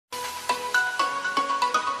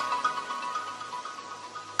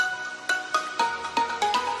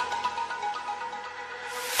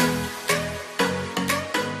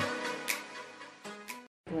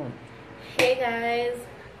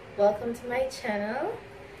welcome to my channel.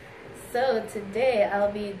 So today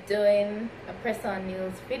I'll be doing a press on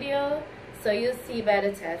nails video, so you'll see by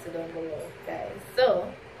the title down below, guys.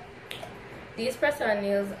 So these press on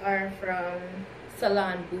nails are from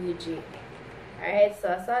Salon Bougie. Alright,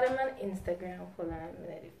 so I saw them on Instagram. Hold on,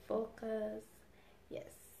 let it focus. Yes,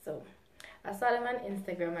 so I saw them on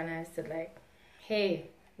Instagram and I said like, hey,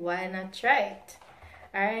 why not try it?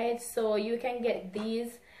 Alright, so you can get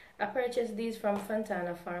these. I purchased these from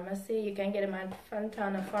Fontana Pharmacy. You can get them at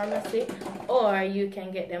Fontana Pharmacy or you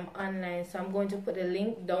can get them online. So I'm going to put a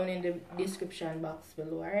link down in the description box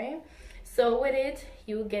below. Alright, so with it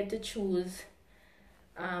you get to choose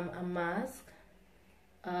a mask,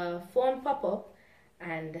 a foam pop-up,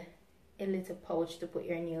 and a little pouch to put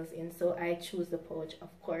your nails in. So I choose the pouch,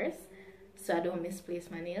 of course, so I don't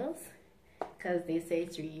misplace my nails, because they say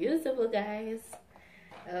it's reusable, guys.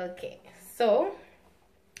 Okay, so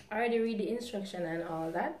I already read the instruction and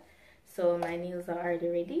all that, so my nails are already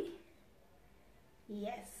ready.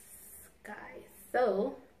 Yes, guys,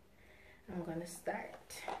 so I'm gonna start.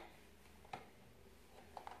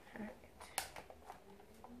 Alright,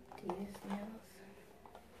 these nails.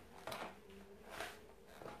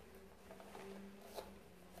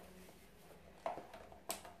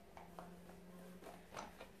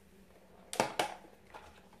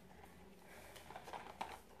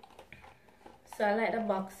 So I like the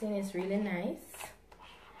boxing, it's really nice.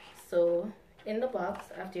 So in the box,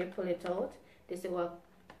 after you pull it out, this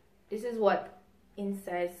is what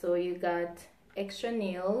inside. So you got extra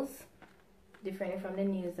nails, differently from the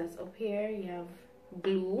nails that's up here. You have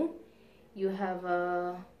glue, you have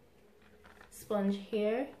a sponge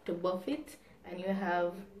here to buff it, and you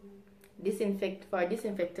have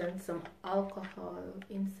disinfectant, some alcohol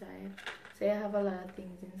inside. So you have a lot of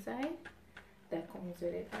things inside that comes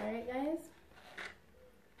with it. Alright, guys.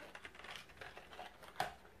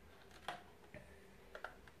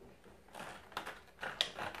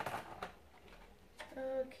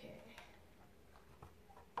 Okay.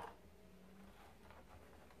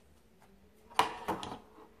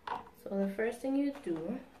 So the first thing you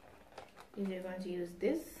do is you're going to use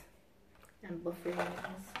this and buff your nails.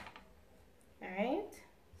 Alright?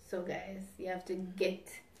 So guys, you have to get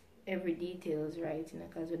every details right, you know,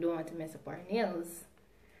 because we don't want to mess up our nails.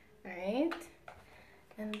 Alright?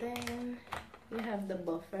 And then you have the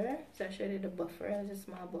buffer. So I showed you the buffer. It's a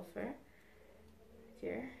small buffer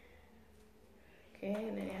here. Okay,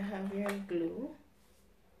 and then you have your glue.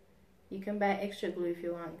 You can buy extra glue if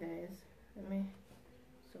you want, guys. Let me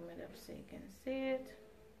zoom it up so you can see it.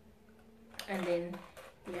 And then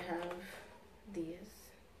you have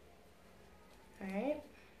these. Alright,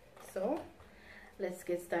 so let's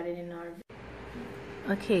get started in our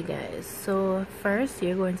video. Okay, guys, so first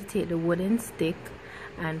you're going to take the wooden stick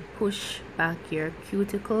and push back your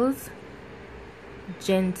cuticles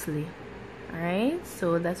gently. Alright,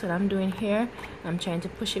 so that's what I'm doing here. I'm trying to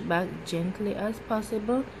push it back gently as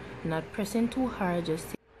possible, not pressing too hard, just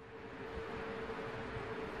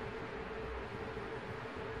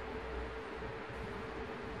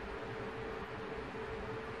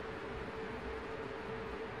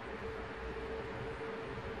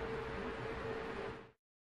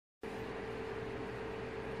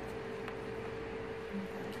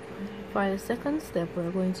for the second step,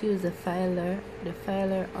 we're going to use the filer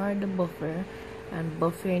or the buffer and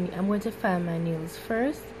buffering. I'm going to file my nails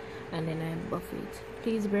first and then I buff it.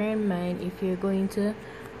 Please bear in mind, if you're going to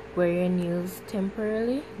wear your nails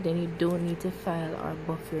temporarily, then you don't need to file or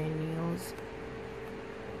buff your nails.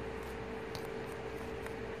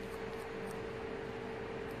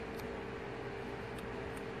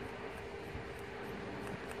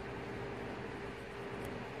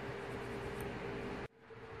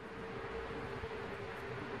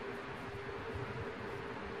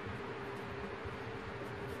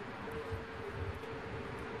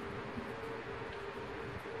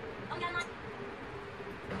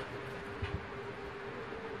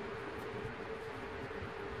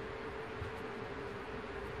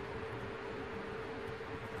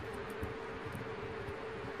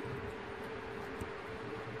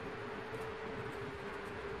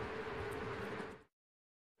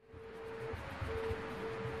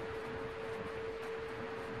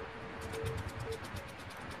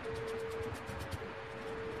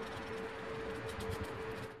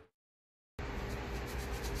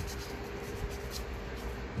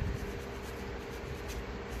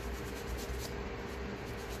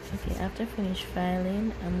 Okay, after finish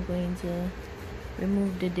filing, I'm going to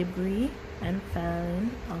remove the debris and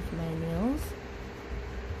filing of my nails.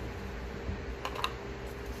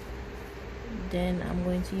 Then I'm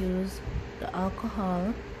going to use the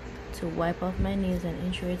alcohol to wipe off my nails and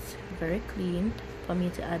ensure it's very clean for me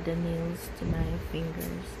to add the nails to my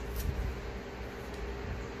fingers.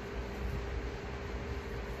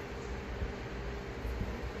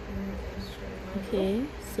 Okay,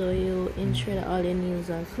 so you ensure that all your nails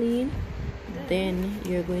are clean. Then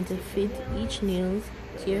you're going to fit each nails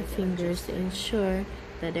to your fingers to ensure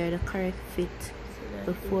that they're the correct fit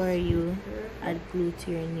before you add glue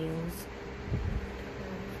to your nails.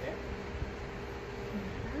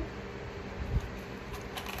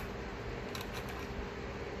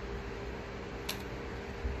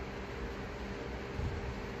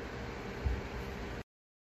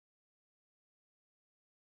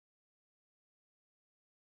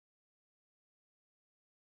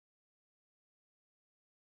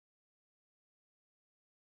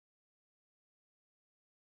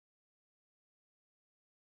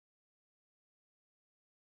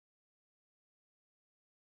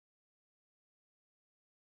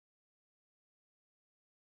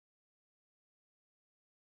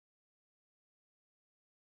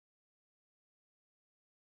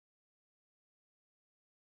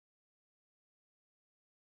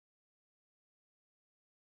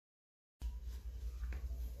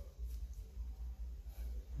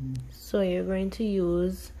 So you're going to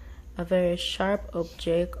use a very sharp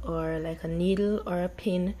object or like a needle or a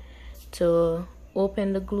pin to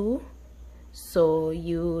open the glue, so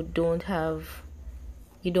you don't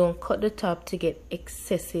cut the top to get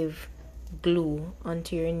excessive glue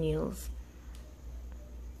onto your nails.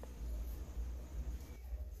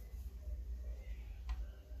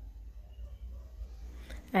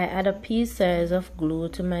 I add a pea size of glue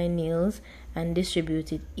to my nails and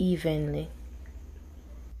distribute it evenly.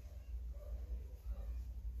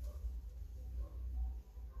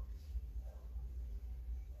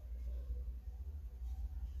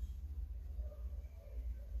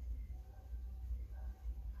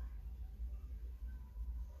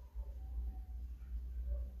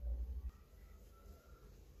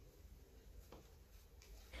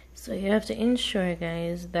 So you have to ensure,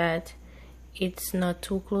 guys, that it's not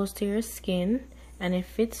too close to your skin and it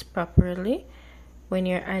fits properly when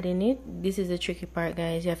you're adding it. This is the tricky part,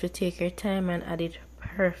 guys. You have to take your time and add it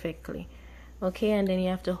perfectly. Okay, and then you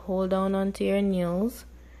have to hold down onto your nails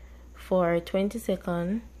for 20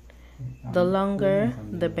 seconds. The longer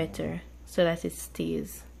the better, so that it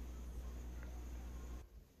stays.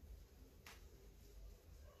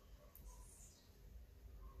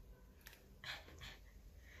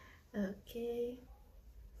 Okay.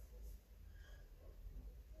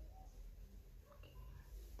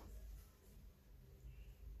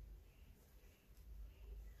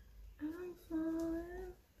 I'm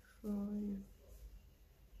falling for you.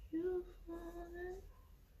 You're falling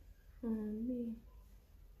for me.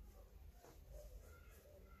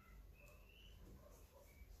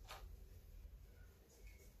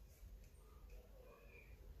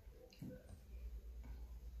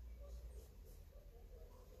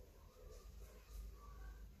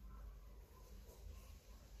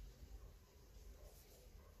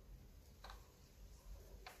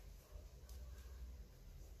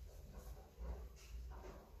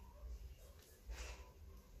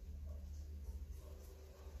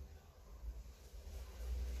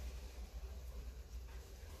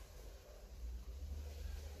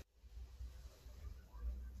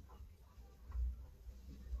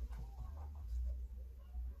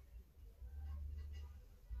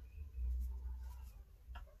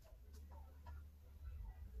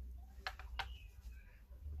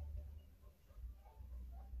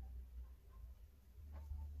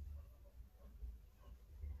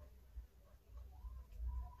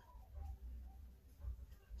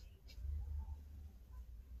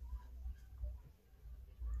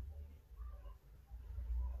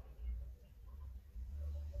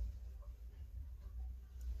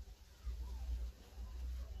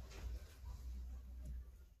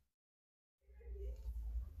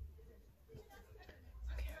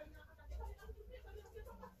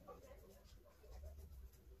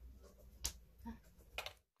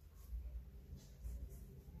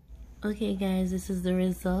 Okay guys, this is the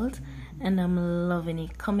result and I'm loving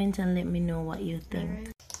it. Comment and let me know what you think.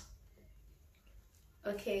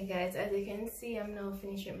 Okay guys, as you can see, I'm now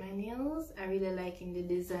finished with my nails. I really liking the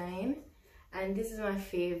design and this is my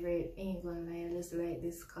favorite. Ain't gonna lie, I just like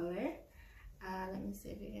this color. Let me see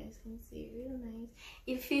if you guys can see it real nice.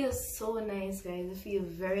 It feels so nice, guys. It feels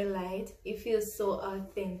very light. It feels so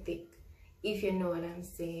authentic, if you know what I'm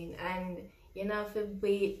saying. And you don't have to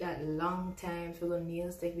wait that long time for the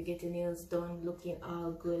nails tech. We get your nails done looking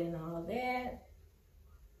all good and all that.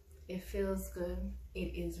 It feels good.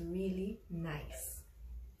 It is really nice.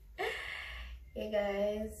 Hey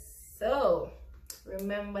guys,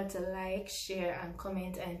 remember to like, share, and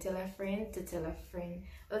comment, and tell a friend to tell a friend.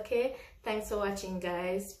 Okay, thanks for watching,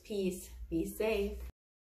 guys. Peace. Be safe.